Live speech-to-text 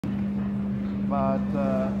but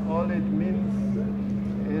all it means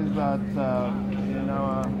is that in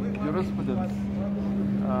our jurisprudence,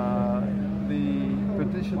 the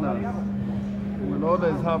petitioners will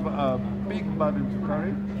always have a big burden to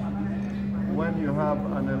carry when you have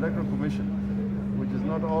an electoral commission which is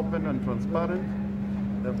not open and transparent.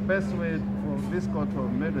 The best way for this court to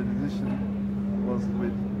have made a decision was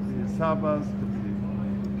with the servers to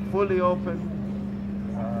be fully open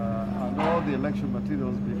and all the election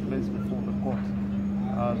materials be placed before the court,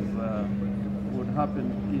 as would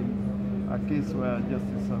happen in a case where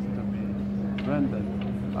justice has to be rendered.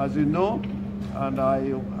 As you know, and I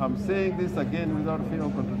am saying this again without fear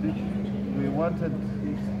of contradiction, we wanted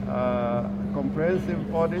a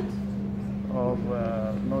comprehensive audit of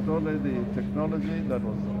not only the technology that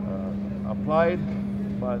was applied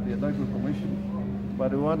by the Electoral Commission,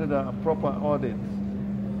 but we wanted a proper audit.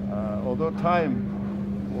 Although time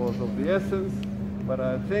was of the essence, but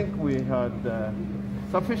I think we had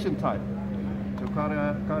sufficient time to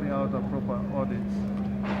carry out a proper audit,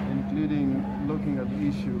 including looking at the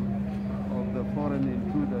issue of the foreign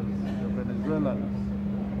intruders, the Venezuelans,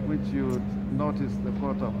 which you would notice the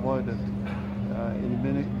court avoided in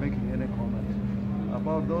making any comment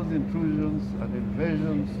about those intrusions and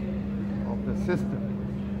invasions of the system,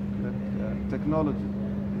 the technology,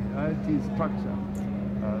 the IT structure.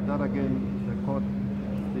 That again, the court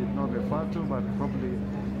did not refer to, but probably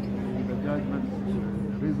in the judgment,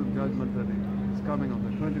 the recent judgment that is coming on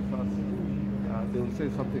the 21st, they will say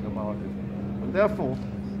something about it. And therefore,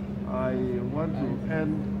 I want to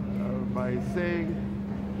end by saying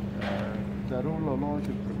the rule of law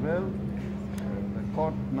should prevail. The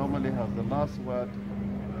court normally has the last word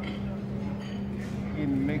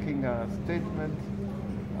in making a statement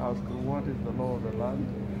as to what is the law of the land.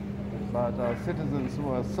 But as citizens who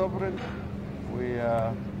are sovereign,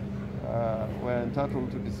 we're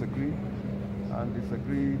entitled to disagree, and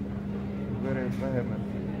disagree very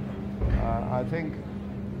vehemently. I think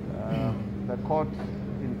the court,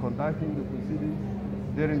 in conducting the proceedings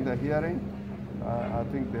during the hearing, I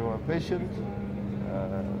think they were patient.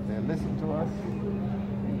 They listened to us.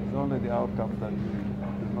 It's only the outcome that we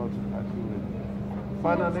do not agree with.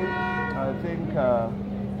 Finally, I think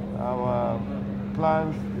our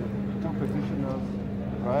plans, the two petitioners,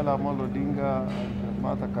 Raila Amolo Odinga and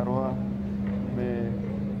Martha Karua, may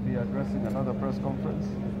be addressing another press conference,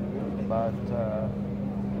 but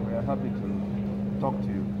we are happy to talk to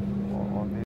you.